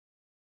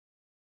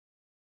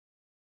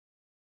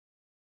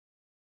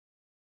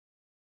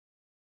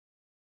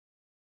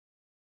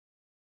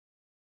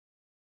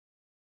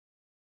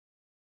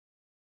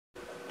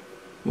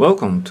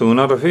Welcome to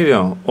another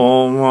video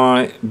on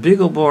my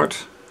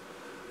BeagleBoard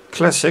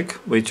Classic,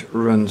 which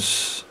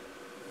runs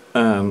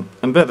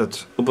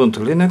embedded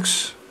Ubuntu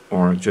Linux,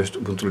 or just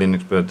Ubuntu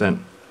Linux but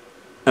then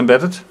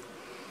embedded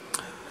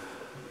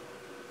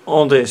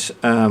on this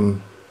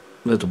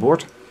little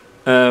board,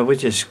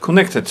 which is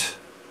connected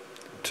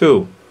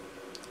to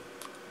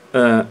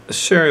a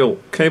serial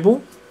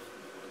cable,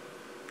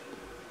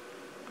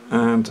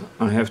 and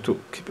I have to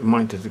keep in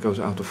mind that it goes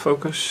out of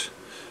focus.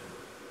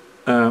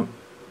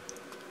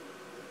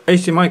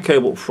 HDMI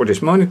cable for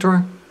this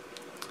monitor,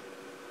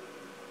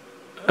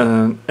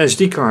 an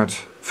SD card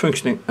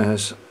functioning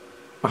as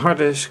a hard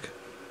disk,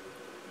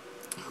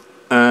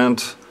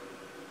 and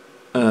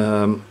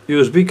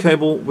USB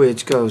cable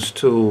which goes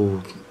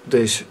to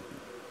this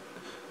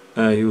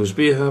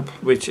USB hub,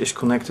 which is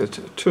connected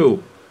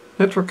to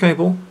network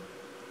cable,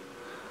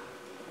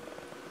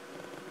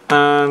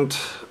 and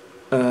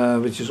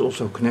which is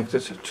also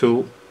connected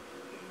to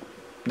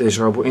this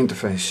robo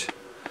interface,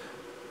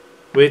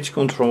 which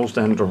controls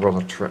then the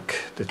roller track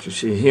that you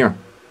see here.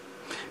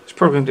 It's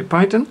programmed in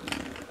Python,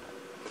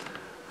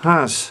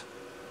 has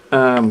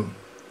a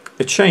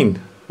chain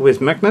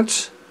with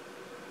magnets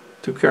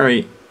to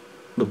carry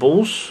the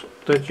balls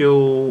that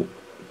you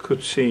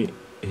could see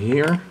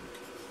here.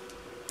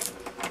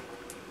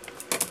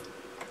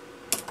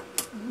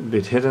 A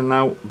bit hidden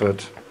now,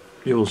 but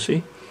you will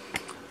see.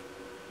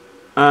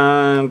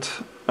 And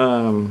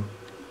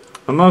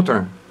a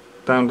motor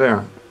down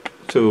there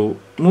to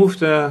move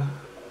the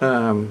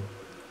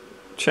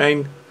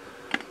chain,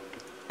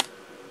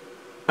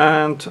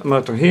 and a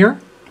motor here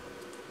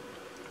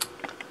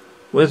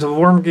with a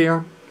worm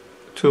gear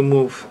to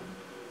move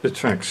the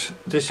tracks.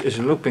 This is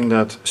a looping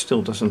that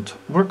still doesn't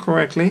work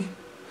correctly,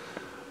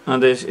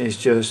 and this is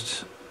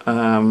just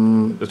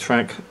the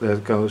track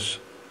that goes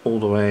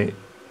all the way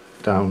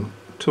down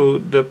to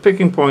the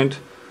picking point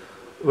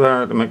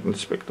where the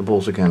magnets pick the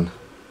balls again.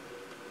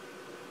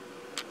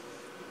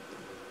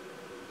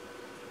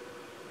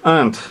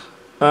 And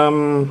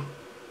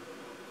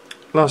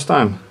last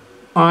time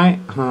I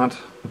had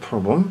a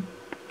problem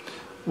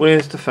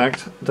with the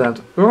fact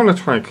that roller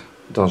track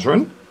does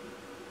run.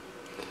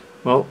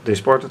 Well,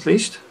 this part at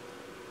least.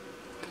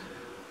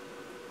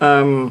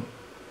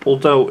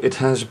 Although it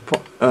has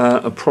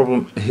a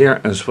problem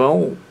here as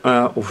well,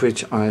 of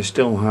which I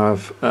still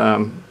have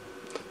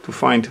to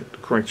find the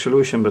correct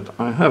solution, but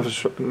I have a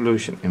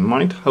solution in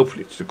mind.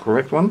 Hopefully it's the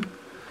correct one.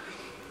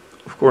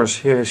 Of course,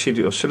 here you see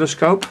the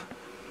oscilloscope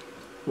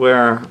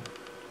where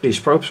these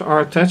probes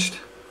are attached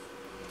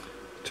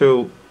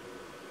to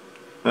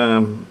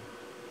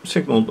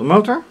signal the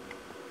motor,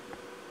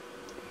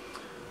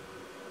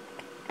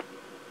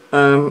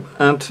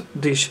 and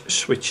these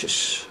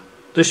switches.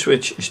 This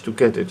switch is to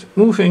get it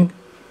moving,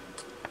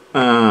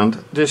 and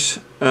this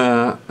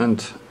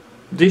and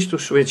these two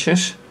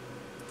switches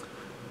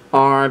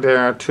are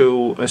there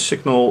to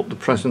signal the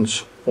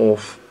presence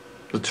of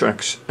the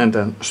tracks and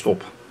then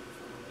stop.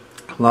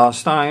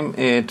 Last time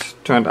it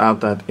turned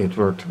out that it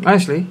worked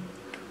nicely,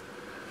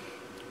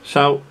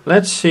 so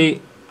let's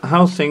see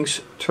how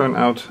things turn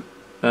out,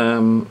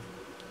 and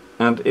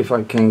if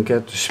I can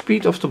get the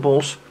speed of the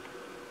balls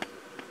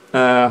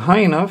high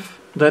enough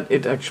that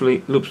it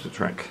actually loops the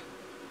track,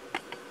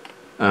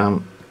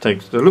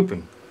 takes the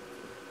looping.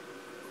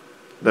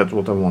 That's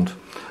what I want.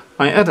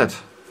 I added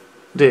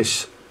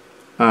this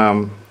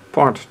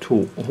part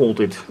to hold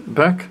it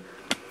back,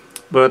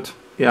 but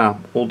yeah,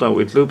 although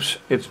it loops,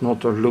 it's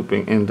not a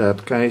looping in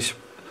that case,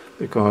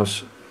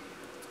 because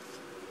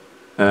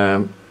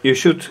you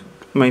should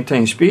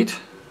maintain speed,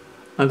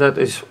 and that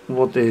is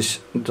what this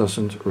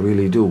doesn't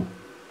really do.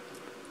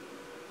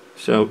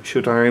 So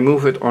should I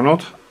remove it or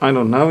not? I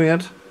don't know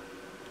yet.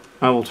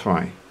 I will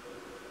try.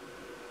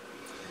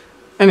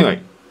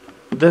 Anyway,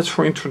 that's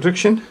for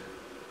introduction.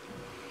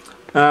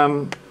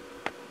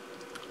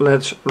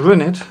 Let's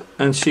run it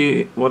and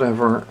see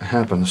whatever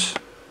happens.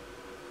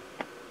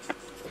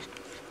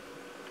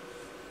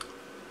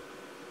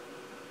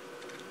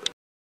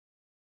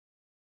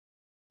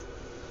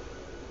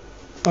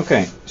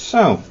 Okay,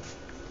 so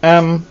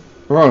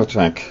roller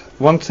track.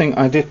 One thing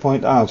I did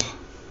point out,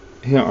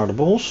 here are the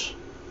balls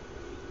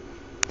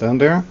down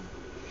there,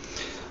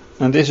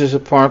 and this is a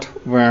part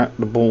where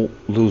the ball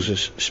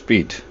loses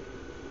speed,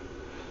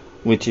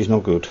 which is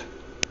not good.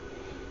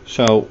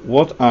 So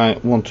what I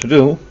want to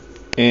do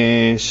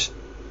is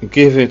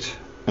give it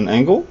an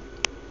angle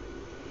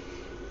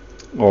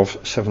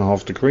of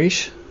 7.5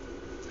 degrees,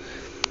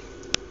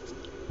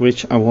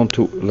 which I want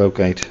to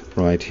locate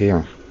right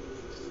here,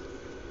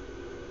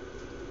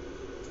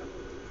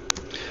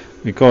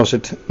 because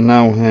it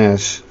now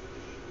has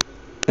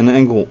an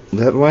angle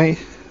that way,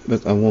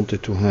 but I want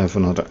it to have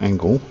another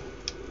angle.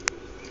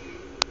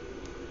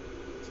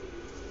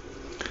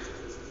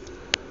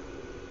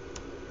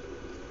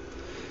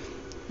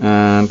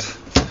 And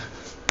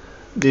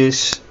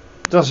this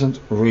doesn't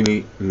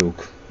really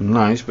look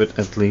nice, but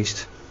at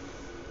least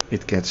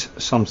it gets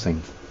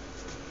something.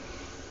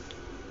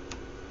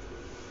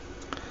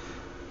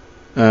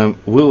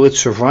 Will it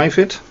survive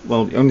it?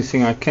 Well, the only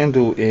thing I can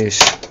do is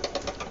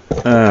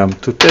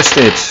to test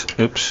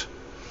it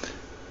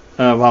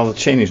while the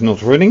chain is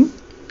not running.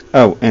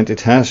 Oh, and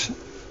it has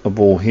a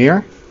ball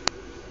here.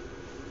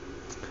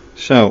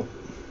 So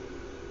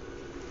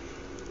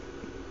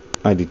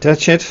I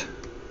detach it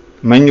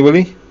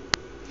manually.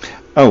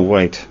 Oh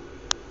wait,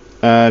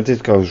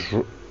 this goes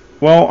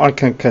well. I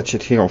can catch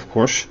it here, of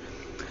course,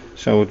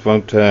 so it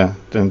won't then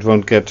it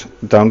won't get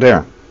down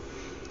there.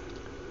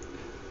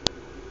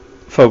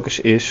 Focus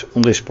is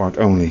on this part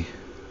only.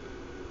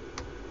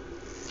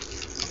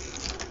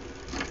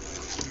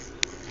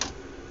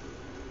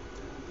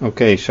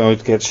 Okay, so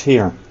it gets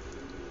here.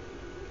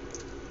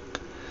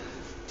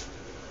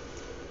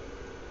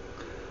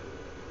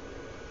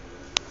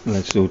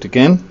 Let's do it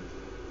again.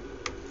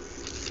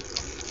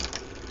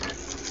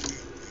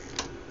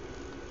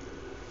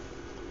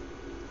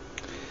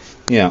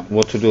 Yeah,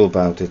 what to do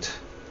about it?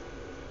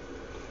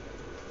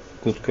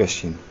 Good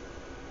question.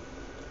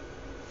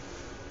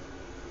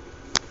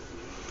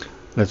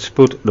 Let's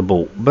put the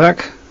ball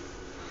back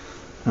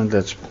and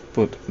let's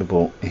put the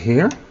ball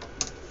here.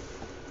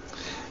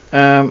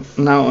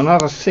 Now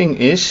another thing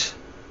is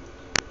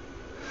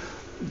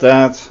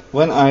that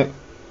when I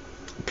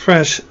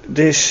press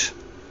this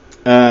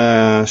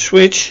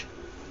switch,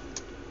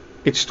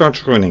 it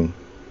starts running,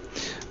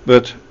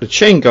 but the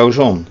chain goes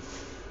on.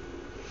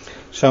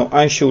 So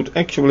I should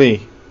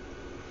actually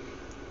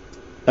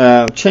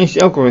change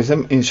the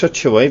algorithm in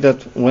such a way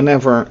that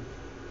whenever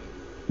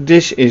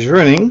this is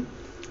running,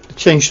 the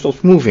chain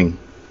stops moving.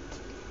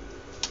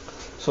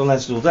 So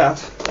let's do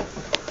that.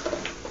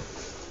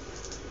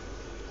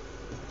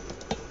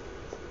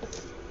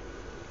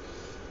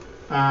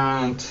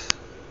 And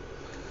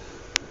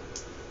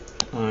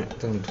I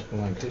don't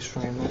like this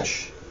very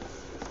much,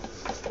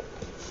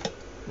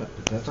 but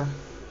better.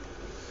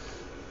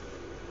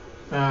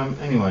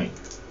 Anyway,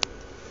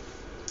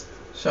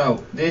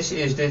 so this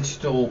is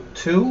digital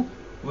 2,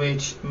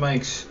 which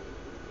makes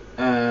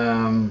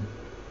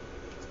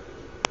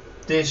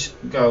this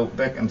go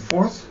back and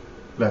forth,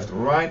 left or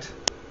right,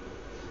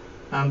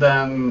 and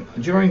then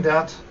during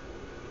that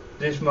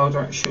this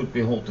motor should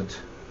be halted.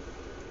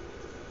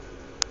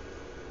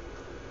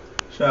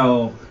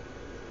 So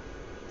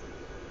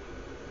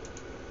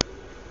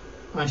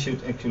I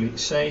should actually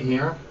say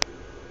here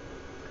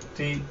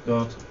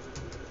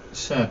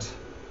t.set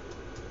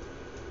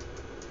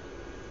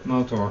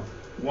motor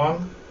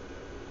 1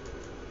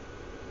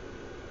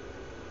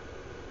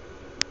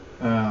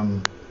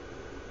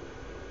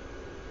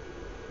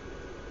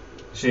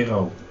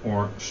 0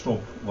 or stop,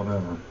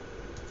 whatever.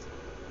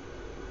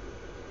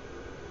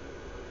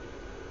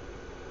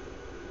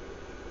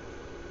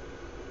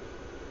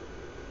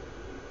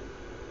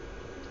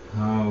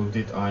 How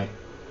did I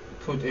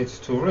put it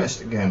to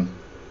rest again?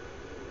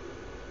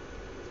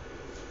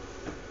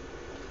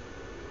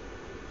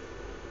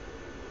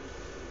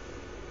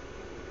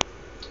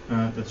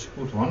 That's a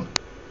good one.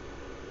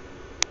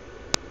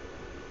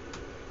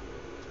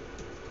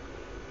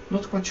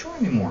 Not quite sure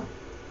anymore.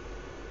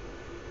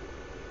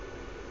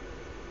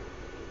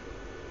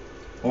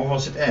 Or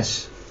was it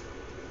S?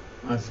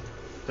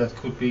 That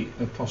could be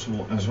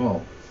possible as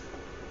well.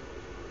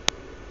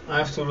 I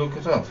have to look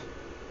it up.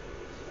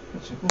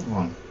 That's a good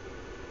one.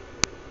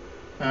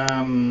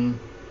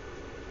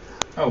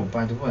 Oh,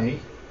 by the way,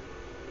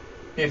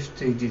 if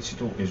the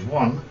digital is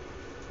 1,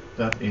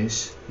 that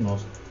is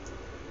not.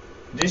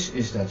 This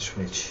is that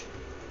switch.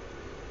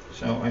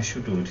 So I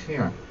should do it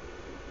here.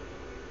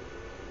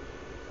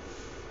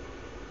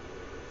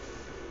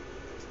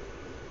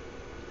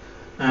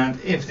 And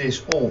if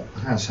this all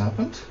has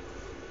happened,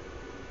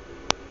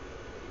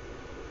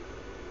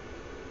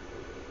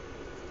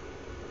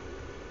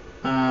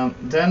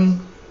 then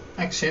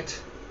exit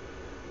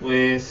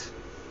with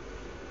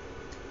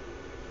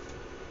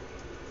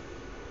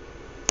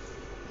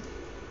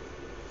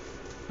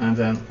and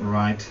then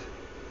write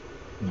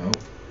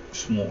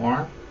small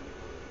r,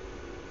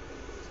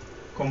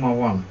 comma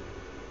 1,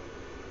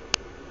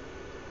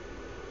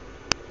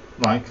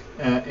 like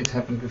it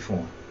happened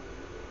before.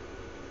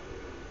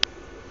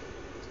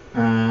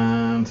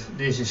 And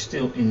this is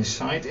still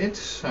inside it,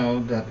 so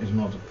that is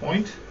not a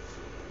point.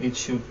 It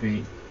should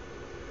be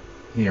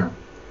here.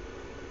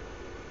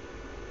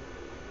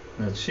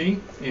 Let's see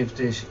if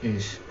this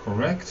is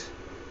correct.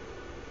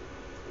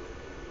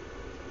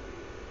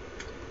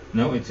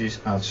 No, it is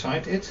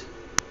outside it.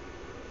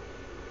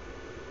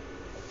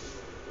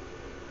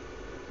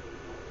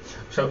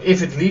 So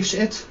if it leaves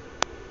it,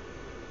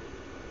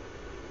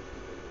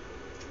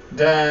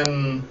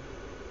 then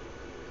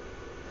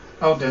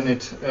then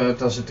it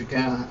does it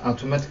again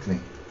automatically.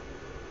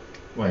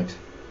 Wait,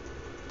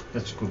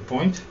 that's a good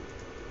point.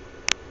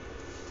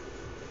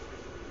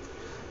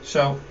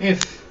 So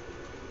if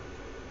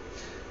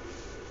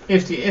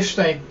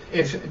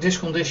this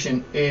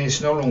condition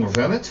is no longer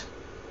valid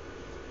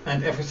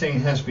and everything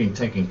has been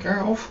taken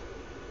care of,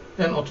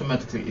 then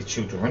automatically it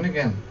should run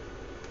again.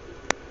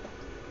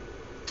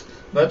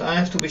 But I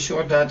have to be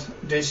sure that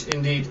this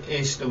indeed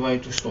is the way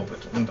to stop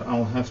it, and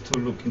I'll have to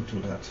look into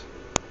that.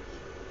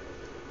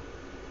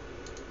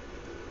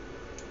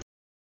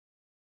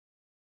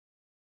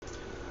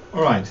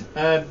 Alright,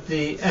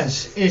 the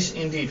S is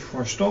indeed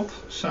for stop,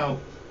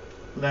 so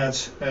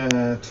let's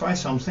try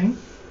something.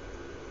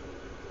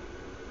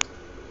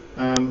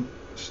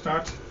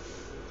 Start.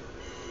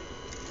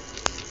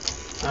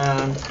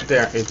 And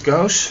there it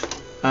goes.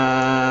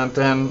 And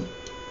then,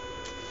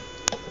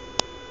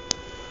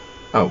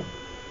 oh,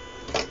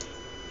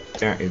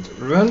 there it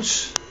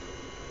runs.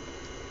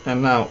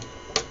 And now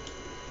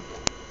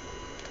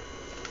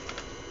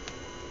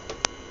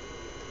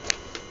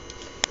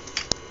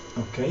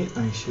okay,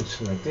 I should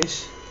select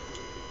this.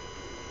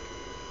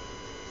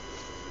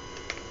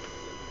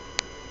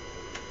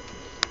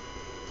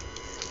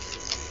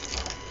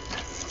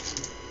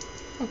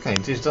 Okay,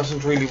 this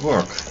doesn't really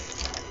work.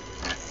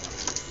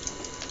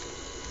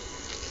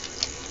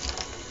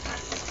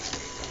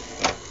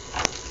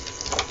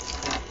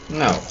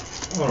 No.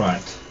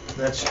 Alright,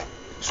 let's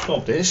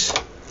stop this.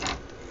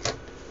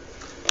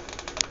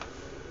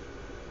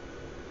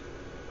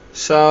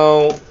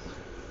 So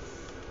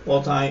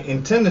what I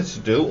intended to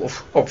do,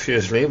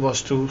 obviously,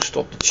 was to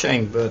stop the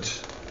chain, but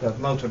that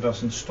motor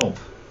doesn't stop.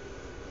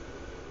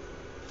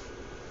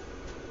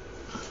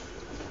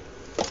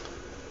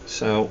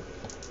 So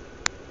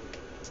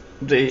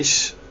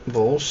these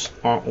balls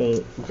are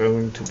all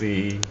going to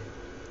be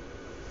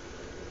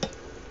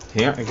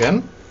here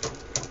again.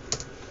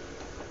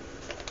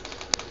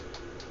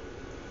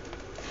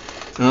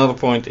 Another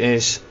point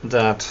is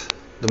that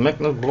the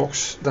magnet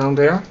blocks down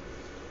there,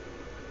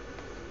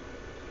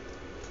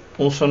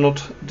 also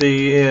not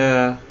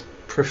the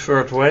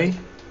preferred way.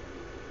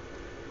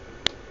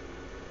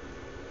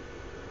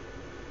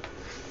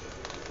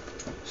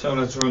 So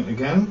let's run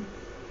again.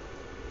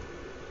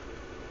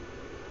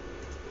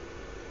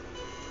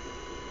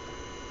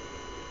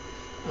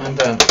 And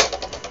then,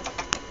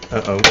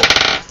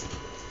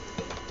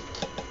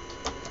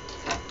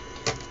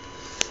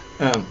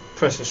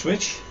 press the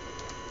switch.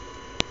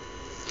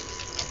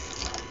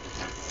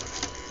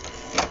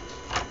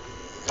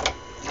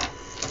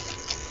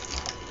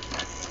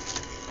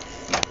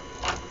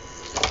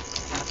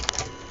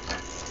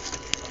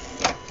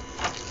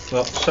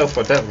 Well, so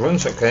far that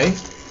runs okay,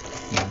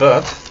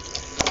 but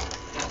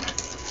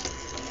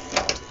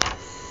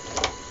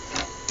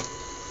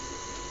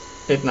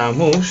it now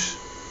moves,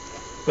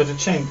 but the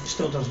chain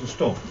still doesn't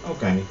stop.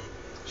 Okay,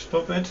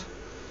 stop it.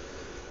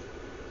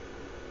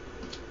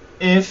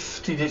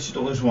 If T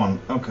digital is 1,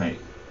 okay.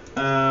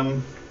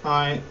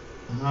 I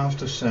have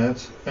to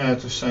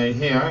say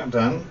here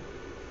then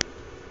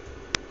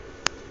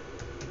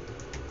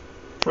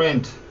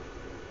print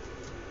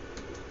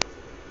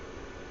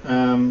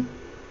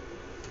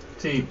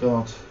T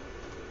dot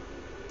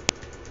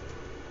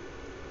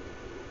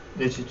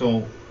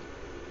digital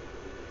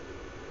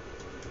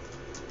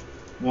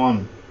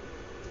 1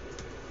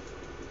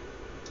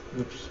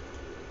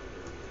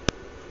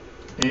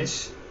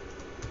 is,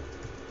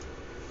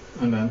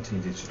 and then T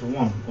digital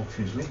 1,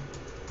 obviously,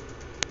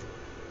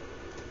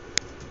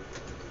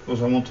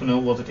 because I want to know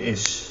what it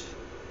is.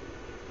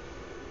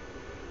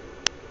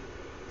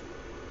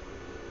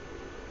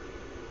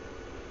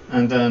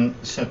 And then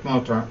set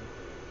motor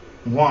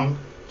 1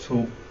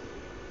 to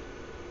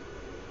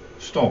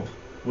stop,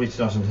 which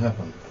doesn't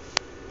happen.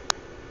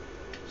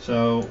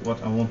 So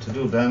what I want to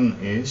do then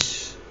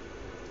is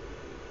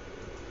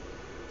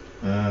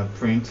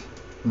print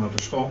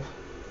motor stop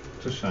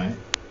to say,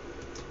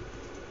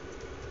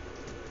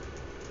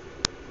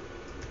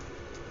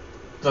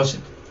 does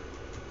it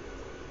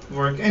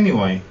work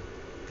anyway?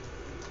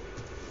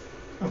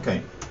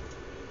 Okay.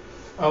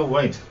 Oh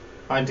wait,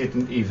 I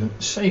didn't even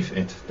save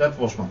it. That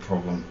was my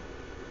problem.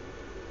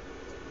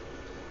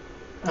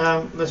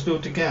 Let's do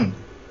it again.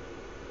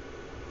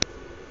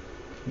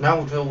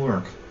 Now it will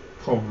work.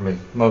 Probably,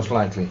 most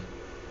likely.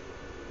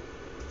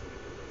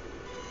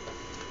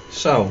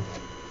 So,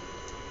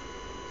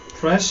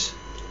 press.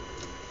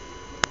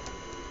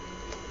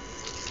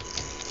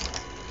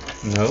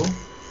 No.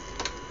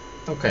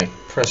 Okay,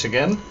 press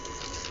again.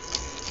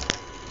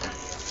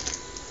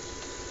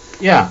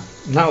 Yeah,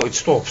 now it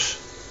stops.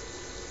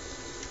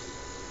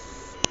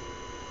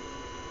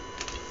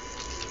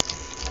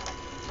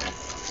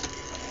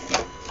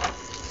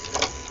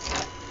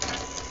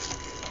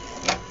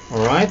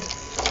 Alright,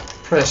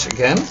 press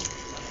again.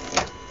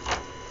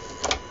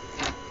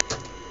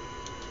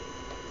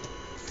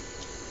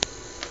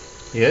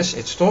 Yes,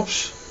 it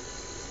stops.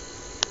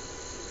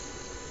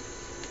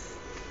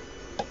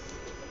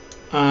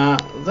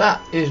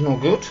 That is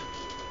not good.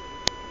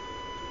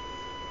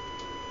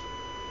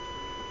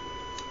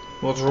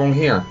 What's wrong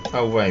here?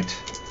 Oh wait,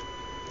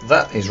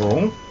 that is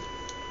wrong.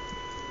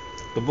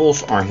 The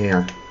balls are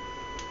here.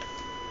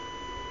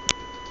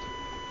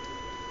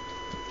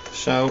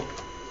 So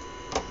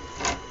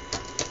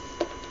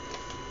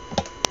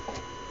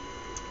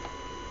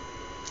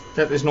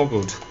that is not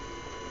good.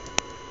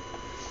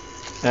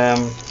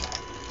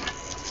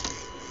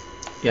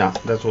 Yeah,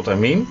 that's what I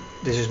mean.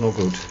 This is not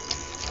good.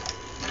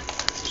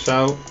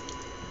 So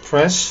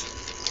press.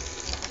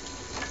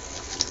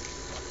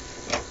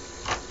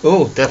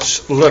 Oh,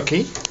 that's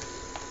lucky.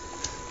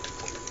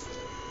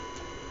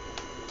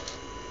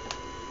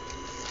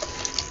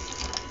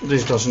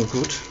 this doesn't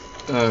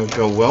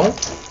go well.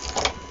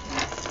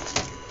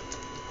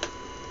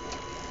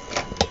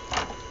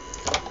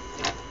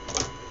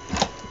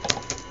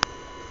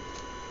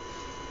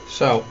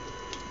 So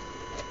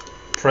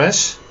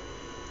press.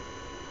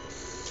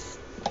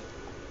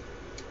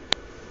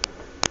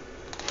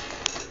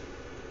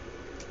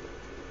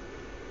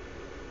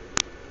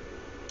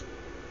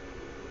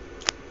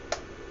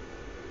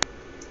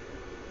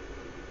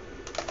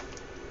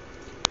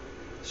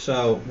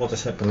 So what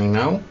is happening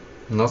now?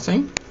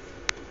 Nothing.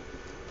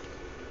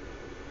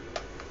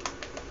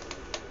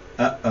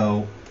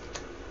 Uh-oh.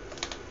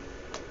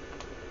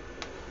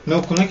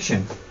 No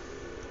connection.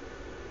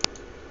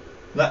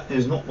 That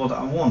is not what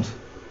I want.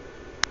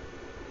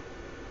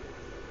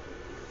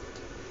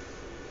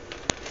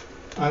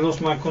 I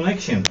lost my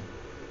connection.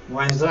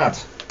 Why is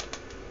that?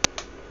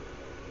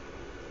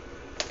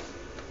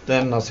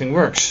 Then nothing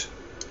works.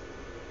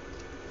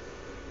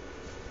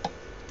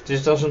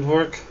 This doesn't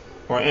work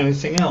or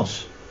anything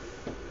else.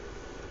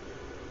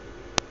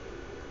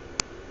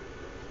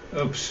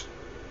 Oops.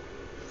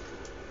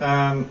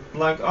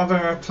 Like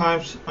other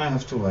times, I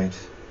have to wait.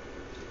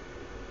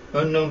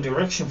 Unknown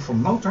direction for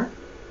motor.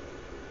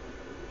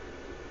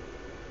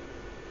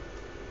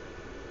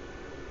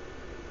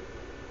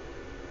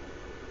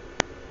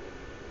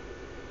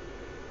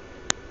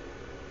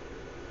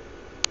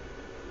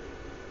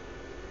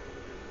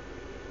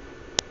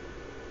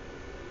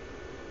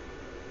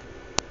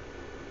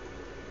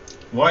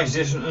 Why is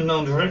this an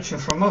unknown direction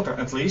for motor?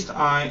 At least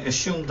I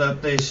assume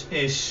that this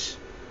is,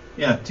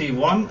 yeah,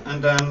 T1,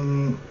 and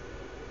then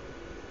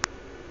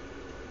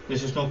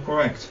this is not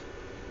correct.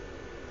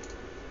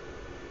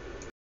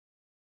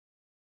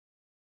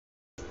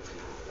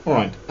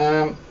 Alright,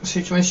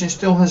 situation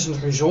still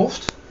hasn't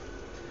resolved,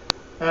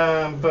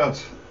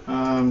 but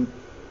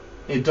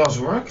it does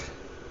work.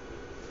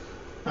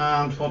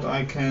 And what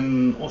I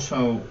can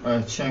also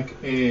check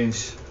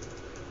is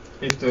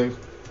if the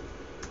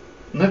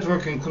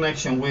networking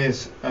connection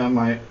with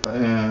my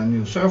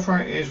new server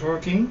is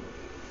working.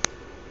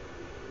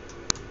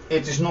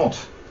 It is not.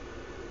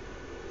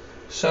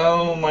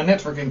 So my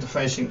network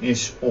interfacing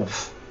is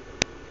off.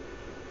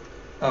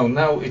 Oh,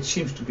 now it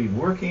seems to be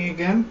working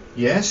again.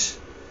 Yes.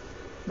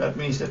 That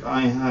means that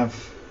I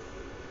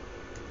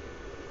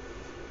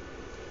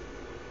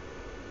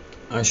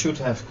should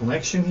have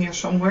connection here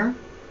somewhere.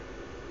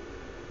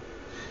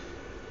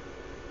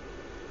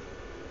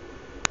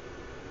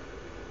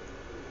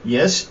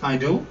 Yes, I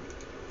do.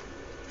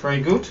 Very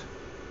good.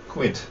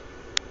 Quit.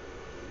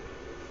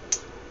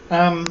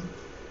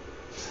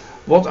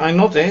 What I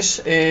notice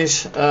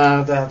is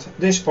that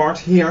this part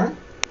here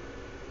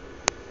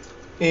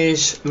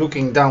is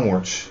looking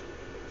downwards.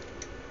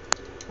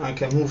 I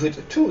can move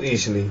it too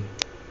easily.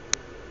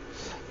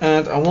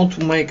 And I want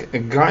to make a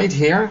guide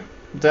here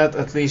that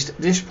at least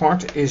this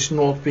part is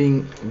not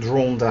being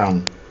drawn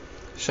down.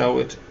 So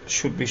it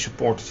should be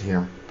supported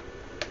here.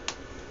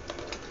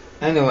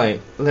 Anyway,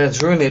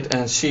 let's run it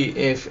and see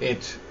if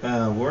it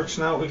works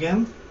now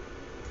again.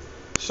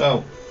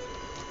 So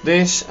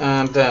this,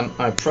 and then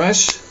I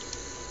press,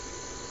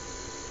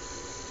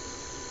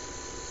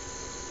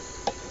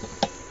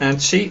 and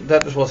see,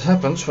 that is what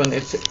happens when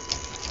it,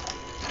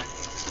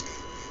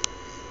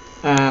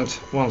 and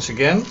once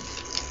again,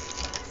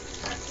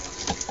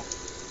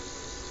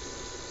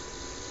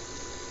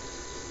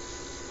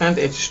 and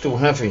it's too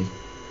heavy.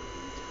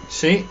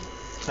 See?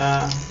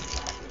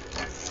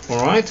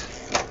 Alright.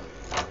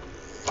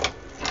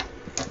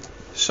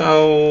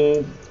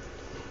 So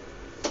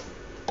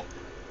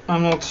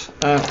I'm not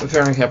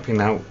very happy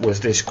now with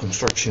this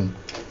construction.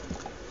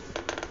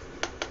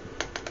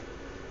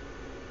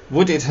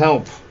 Would it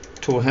help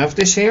to have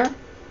this here?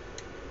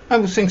 I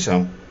would think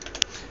so.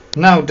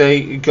 Now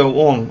they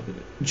go on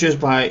just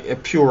by a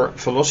pure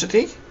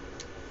velocity,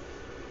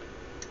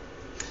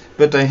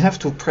 but they have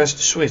to press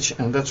the switch,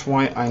 and that's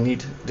why I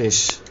need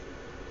this.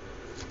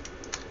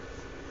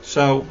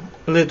 So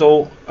a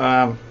little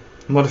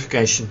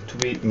modification to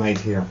be made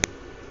here.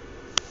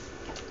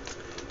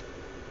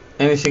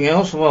 Anything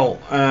else? Well,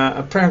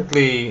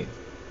 apparently,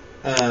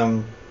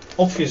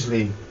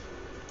 obviously,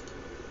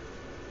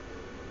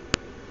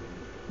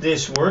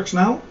 this works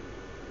now.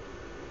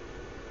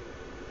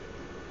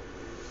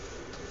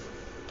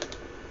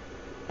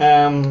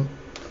 The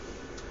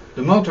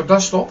motor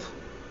does stop.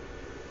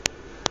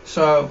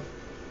 So,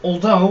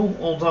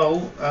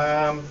 although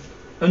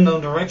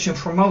unknown direction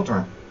for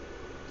motor,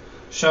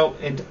 so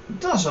it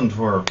doesn't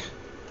work.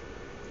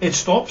 It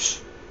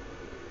stops.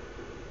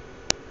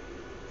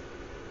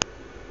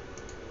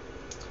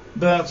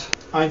 But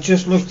I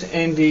just looked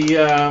in the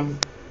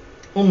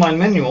online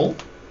manual,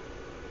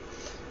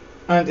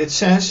 and it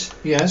says,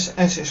 yes,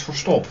 S is for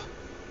stop.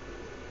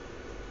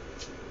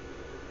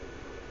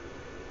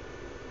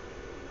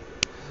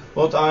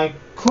 What I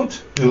could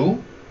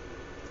do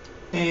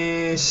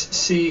is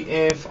see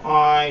if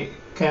I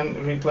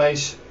can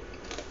replace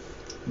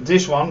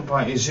this one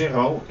by a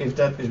 0, if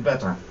that is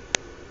better.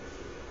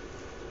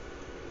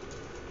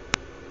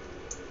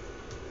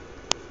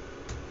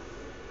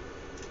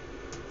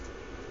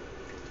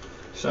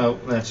 So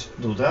let's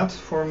do that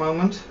for a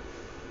moment.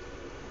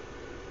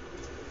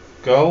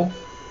 Go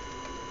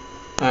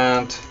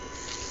and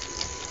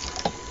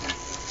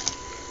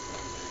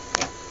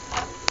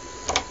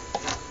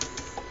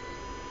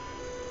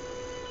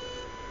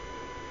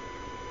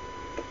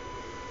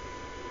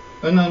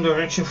unknown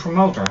direction for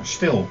motor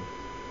still.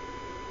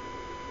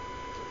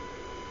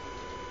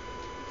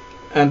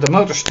 And the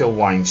motor still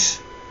whines.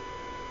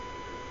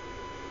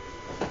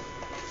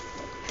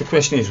 The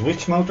question is,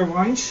 which motor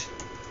whines?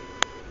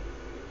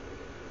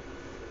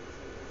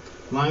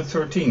 Line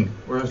 13.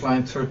 Where is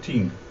line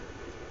 13?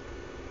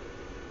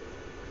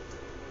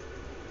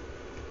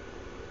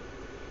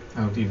 I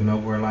don't even know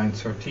where line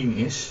 13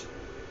 is.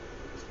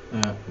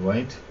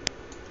 Wait.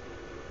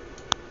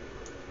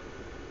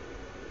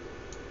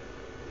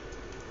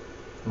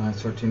 Line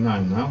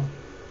 39 now.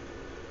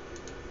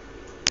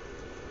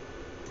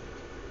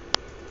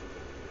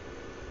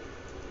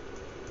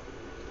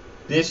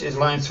 This is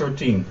line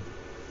 13.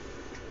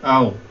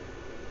 Oh.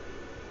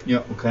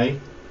 Yeah, okay.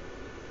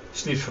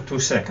 Sleeps for 2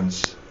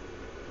 seconds.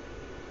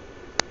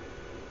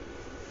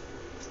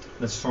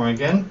 Let's try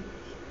again.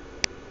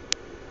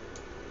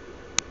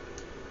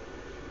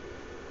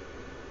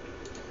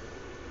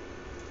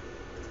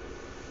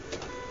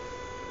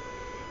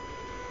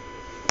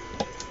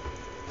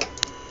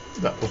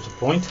 That was the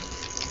point.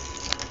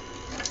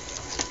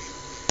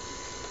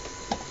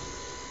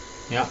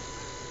 Yeah.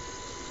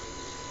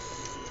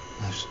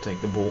 I have to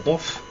take the ball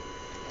off,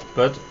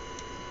 but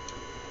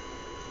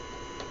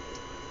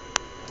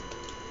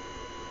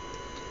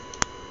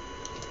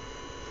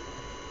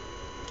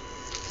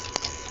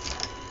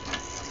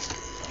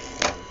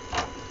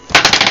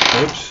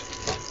oops.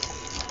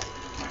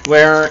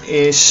 Where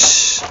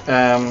is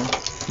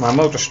my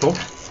motor stop?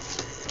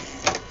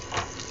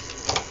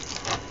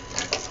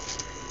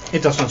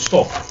 It doesn't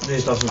stop.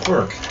 This doesn't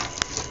work.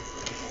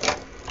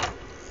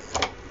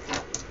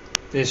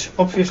 This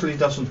obviously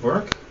doesn't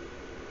work.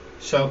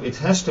 So it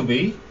has to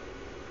be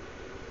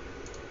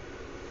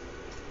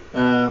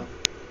right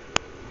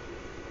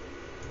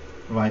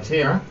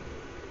here.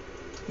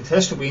 It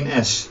has to be an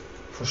S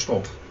for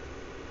stop.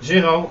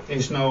 0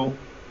 is no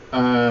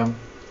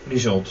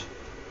result.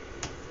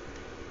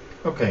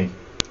 Okay.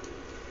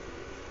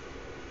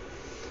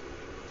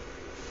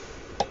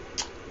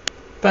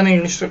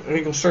 Pending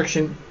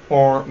reconstruction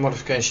or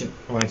modification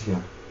right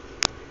here.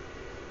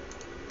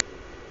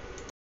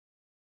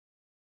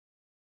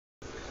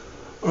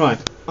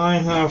 Alright, I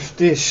have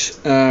this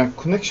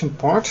connection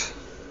part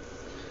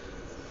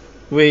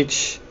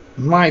which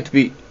might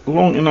be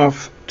long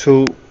enough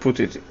to put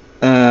it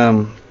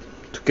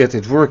to get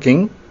it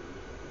working.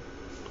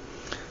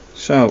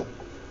 So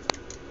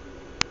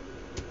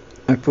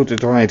I put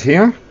it right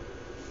here.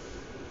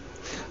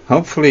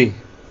 Hopefully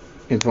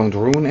it won't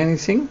ruin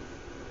anything.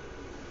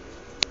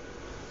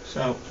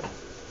 So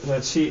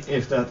let's see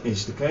if that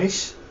is the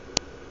case.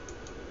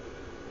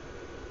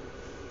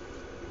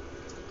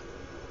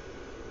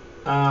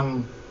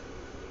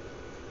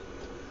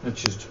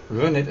 Let's just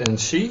run it and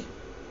see.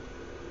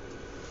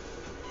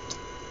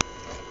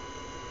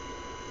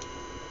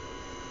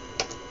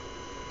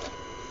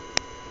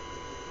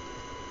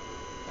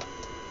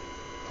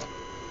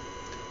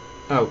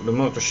 Oh, the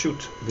motor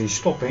should be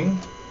stopping,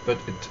 but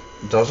it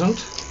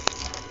doesn't.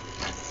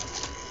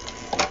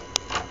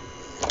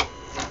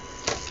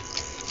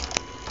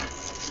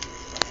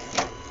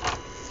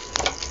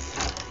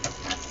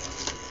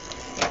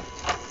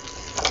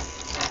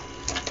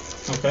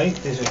 Okay,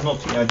 this is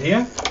not the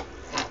idea.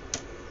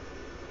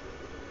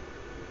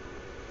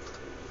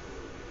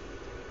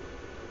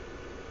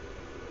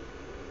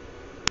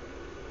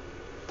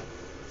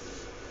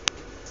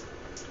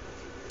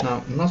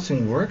 Now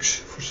nothing works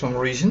for some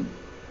reason.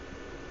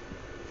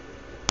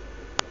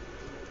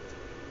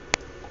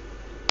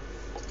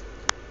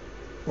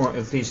 Or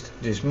at least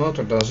this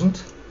motor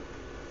doesn't.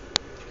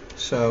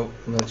 So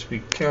let's be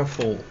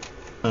careful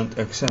and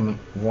examine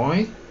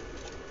why.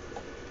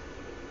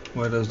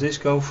 Where does this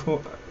go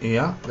for?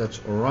 Yeah, that's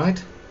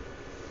alright.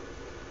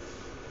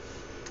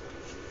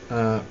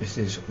 Is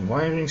this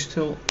wiring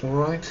still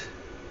alright?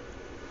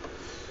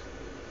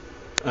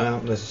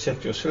 Let's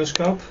check the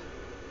oscilloscope.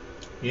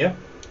 Yep.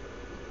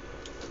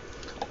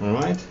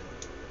 Alright.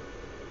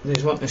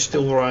 This one is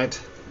still right.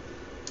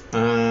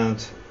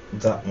 And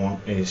that one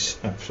is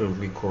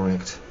absolutely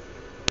correct.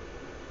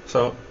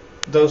 So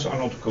those are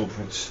not the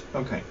culprits.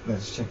 Okay,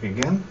 let's check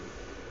again.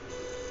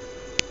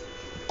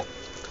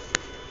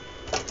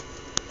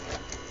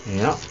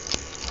 Yeah.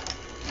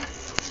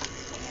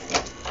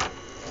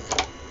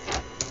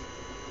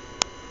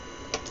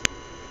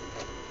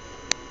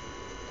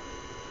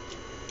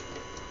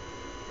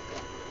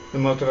 The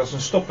motor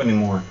doesn't stop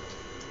anymore.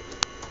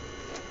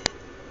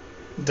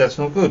 That's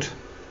not good.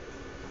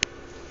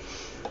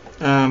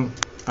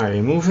 I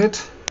remove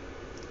it.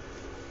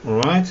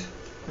 Alright.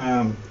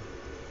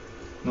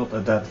 Not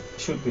that that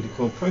should be the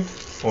culprit.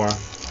 Or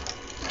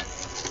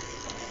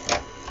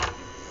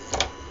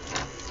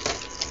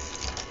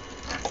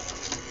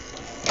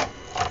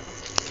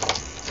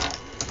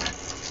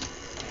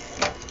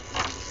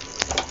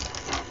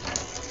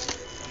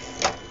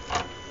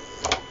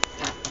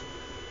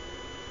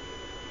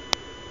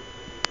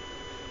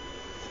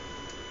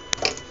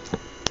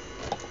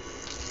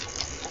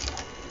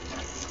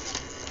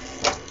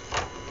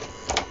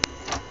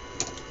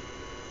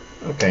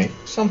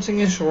something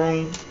is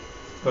wrong,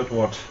 but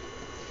what?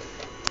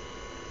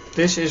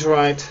 This is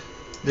right,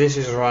 this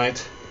is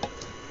right,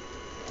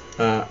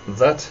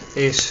 that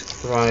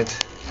is right.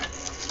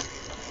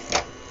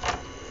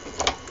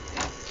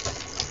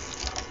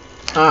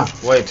 Ah,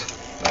 wait,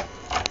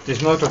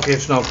 this motor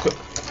gives no,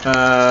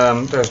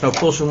 there's no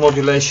pulse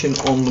modulation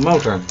on the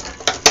motor,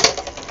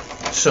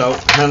 so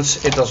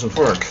hence it doesn't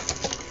work.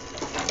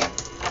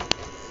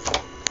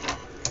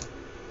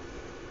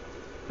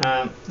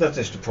 And that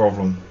is the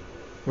problem.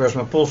 Where's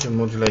my pulse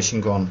modulation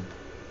gone?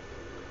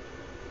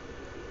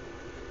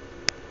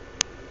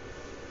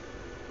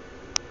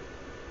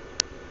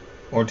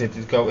 Or did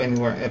it go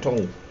anywhere at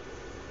all?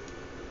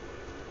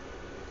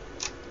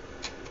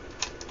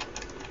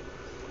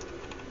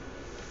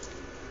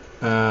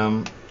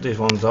 This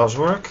one does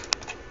work.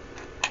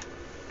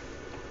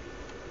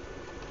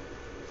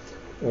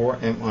 Or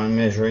am I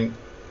measuring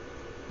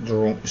the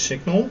wrong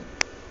signal?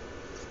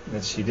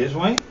 Let's see this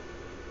way.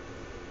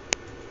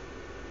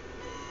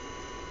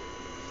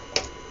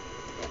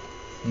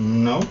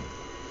 No.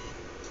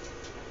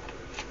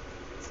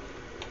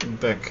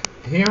 Back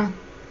here.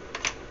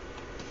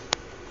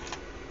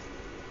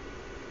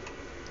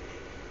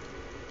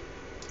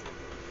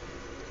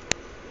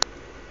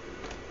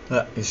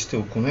 That is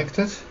still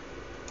connected.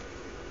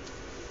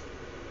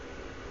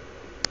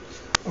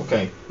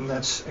 Okay,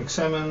 let's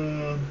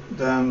examine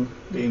then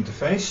the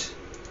interface.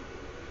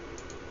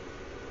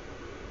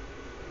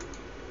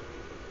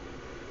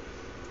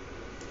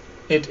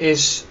 It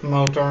is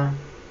motor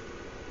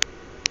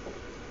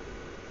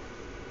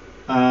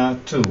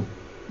 2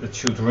 that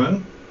should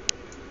run.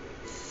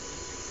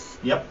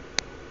 Yep.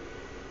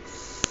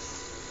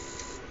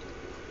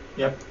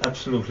 Yep,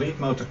 absolutely.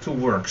 Motor 2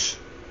 works.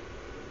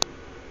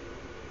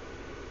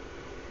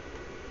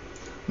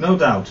 No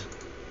doubt.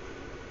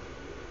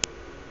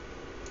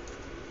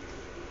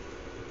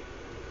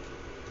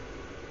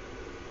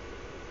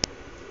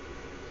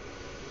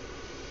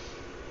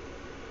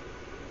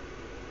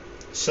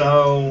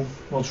 So,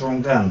 what's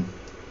wrong then?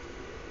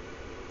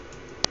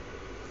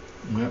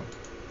 Yep.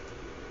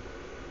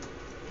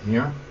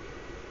 Here.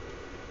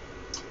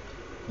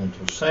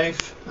 Control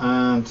save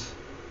and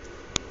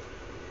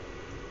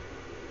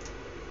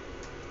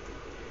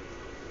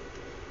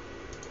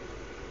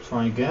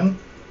try again.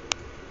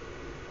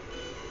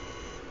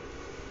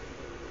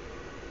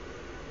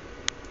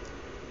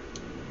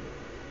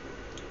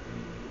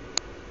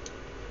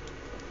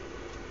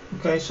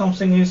 Okay,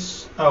 something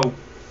is, oh,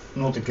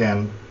 not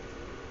again.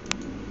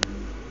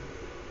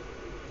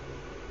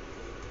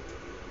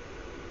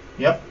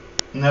 Yep,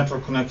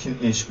 network connection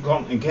is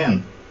gone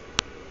again.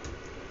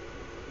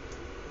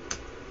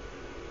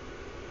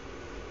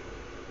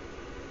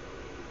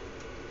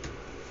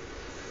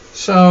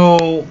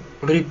 So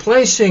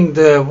replacing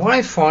the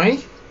Wi-Fi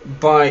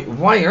by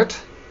wired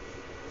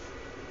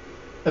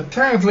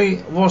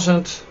apparently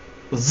wasn't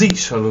the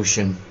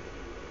solution.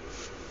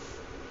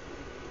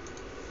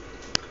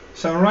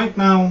 So right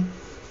now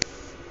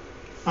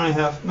I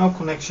have no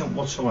connection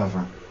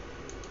whatsoever.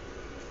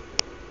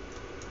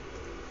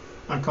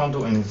 I can't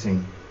do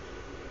anything.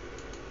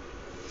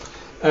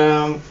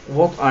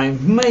 What I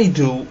may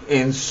do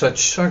in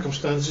such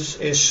circumstances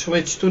is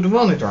switch to the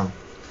monitor,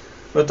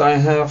 but I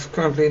have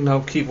currently no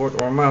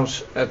keyboard or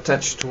mouse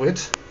attached to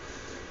it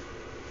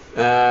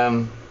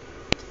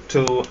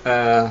to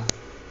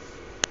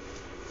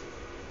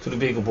the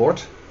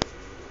BeagleBoard.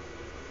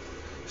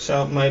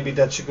 So maybe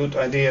that's a good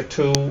idea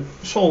to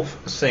solve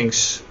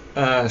things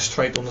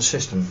straight on the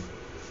system.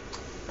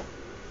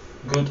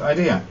 Good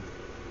idea.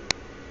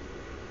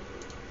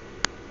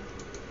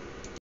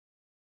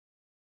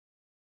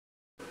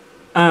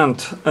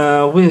 And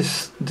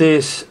with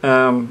this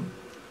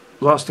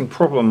lasting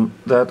problem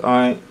that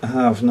I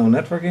have no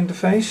network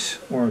interface,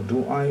 or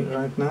do I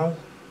right now?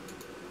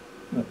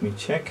 Let me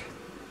check.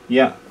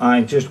 Yeah,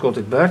 I just got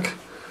it back.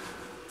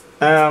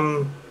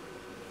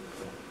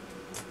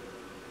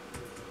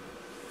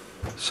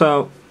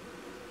 So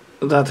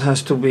that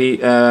has to be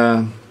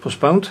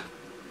postponed.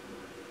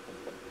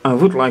 I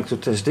would like to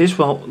test this.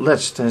 Well,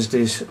 let's test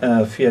this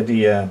via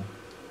the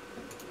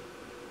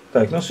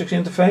diagnostics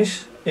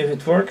interface, if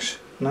it works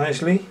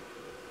nicely.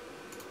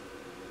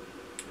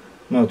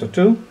 Motor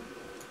 2.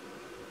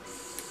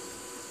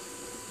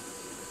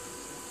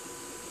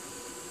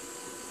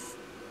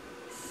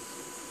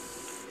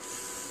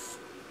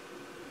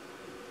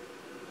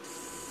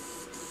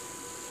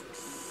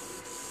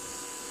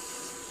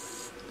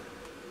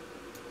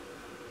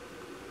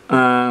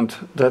 And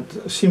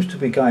that seems to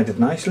be guided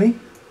nicely.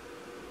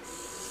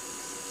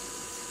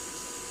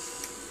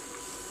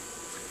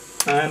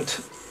 And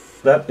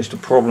that is the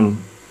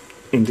problem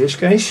in this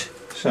case.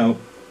 So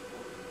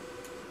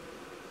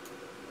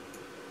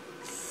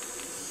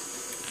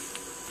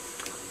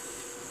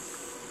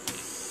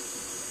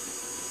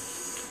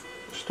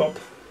stop.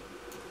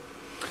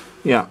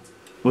 Yeah,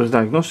 with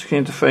diagnostic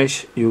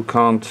interface you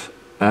can't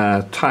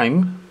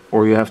time,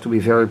 or you have to be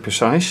very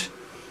precise.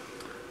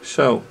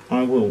 So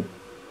I will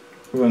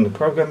run the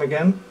program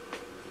again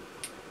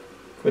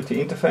with the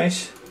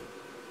interface.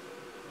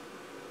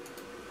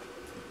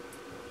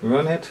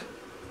 run it,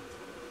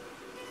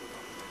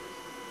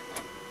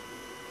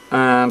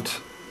 and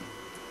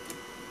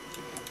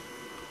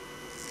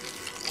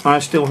I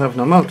still have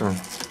no motor.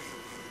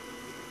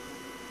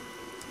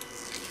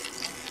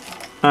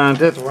 And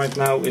that right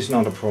now is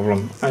not a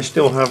problem. I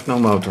still have no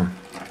motor.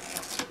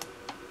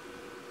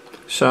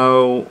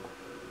 So,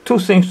 two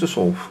things to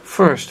solve.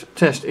 First,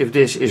 test if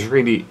this is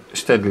really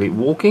steadily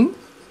walking.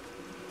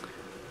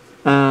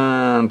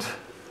 And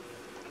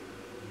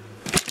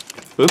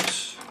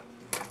oops,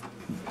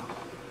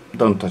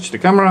 don't touch the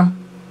camera.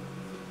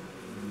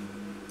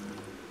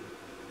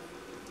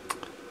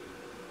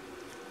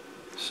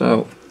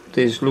 So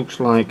this looks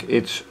like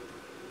it's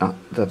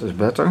that is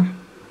better.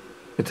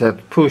 It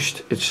had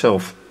pushed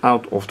itself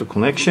out of the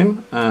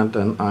connection, and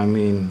then I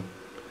mean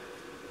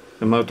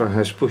the motor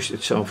has pushed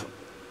itself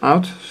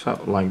out, so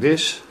like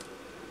this,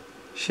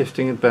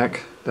 shifting it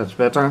back, that's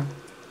better.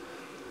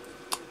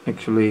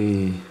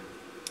 Actually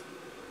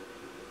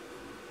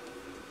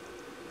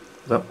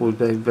that would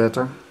be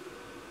better.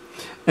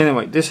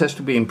 Anyway, this has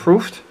to be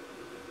improved,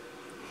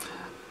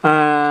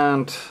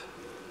 and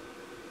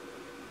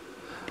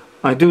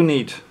I do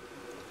need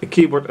a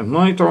keyboard and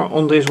monitor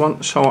on this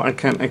one, so I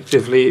can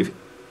actively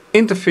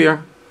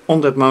interfere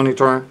on that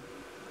monitor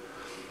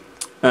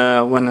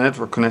when the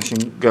network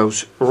connection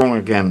goes wrong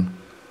again.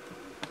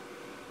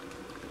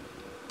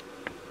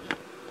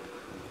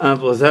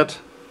 And with that,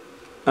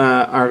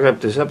 I wrap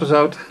this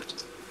episode.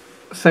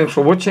 Thanks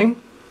for watching.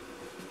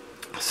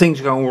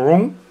 Things go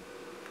wrong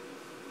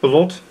a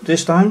lot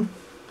this time,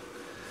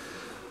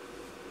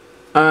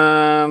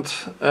 and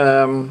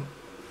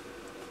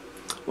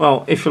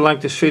well, if you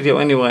like this video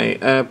anyway,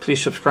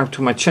 please subscribe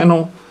to my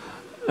channel,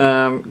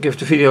 give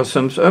the video a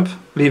thumbs up,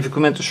 leave a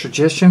comment or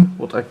suggestion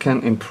what I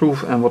can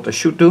improve and what I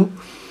should do.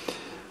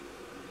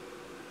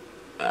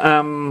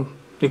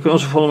 You can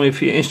also follow me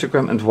via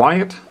Instagram and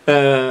Wired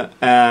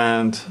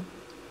and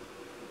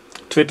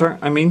Twitter.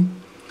 I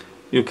mean,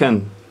 you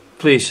can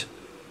please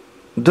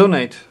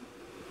donate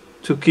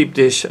to keep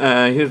this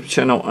YouTube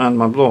channel and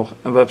my blog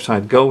and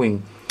website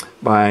going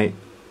by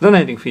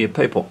donating via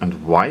PayPal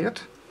and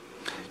Wired.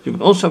 You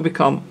can also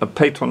become a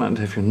patron and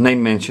have your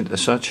name mentioned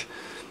as such.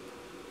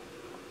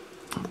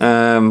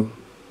 And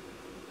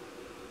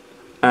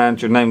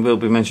your name will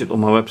be mentioned on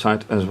my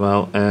website as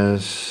well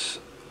as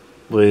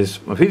with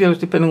my videos,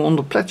 depending on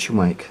the pledge you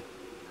make.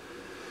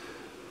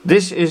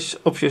 This is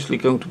obviously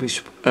going to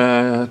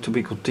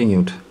be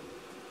continued.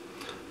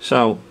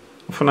 So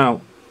for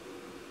now,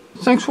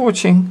 thanks for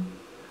watching.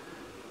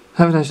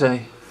 Have a nice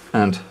day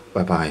and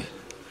bye bye.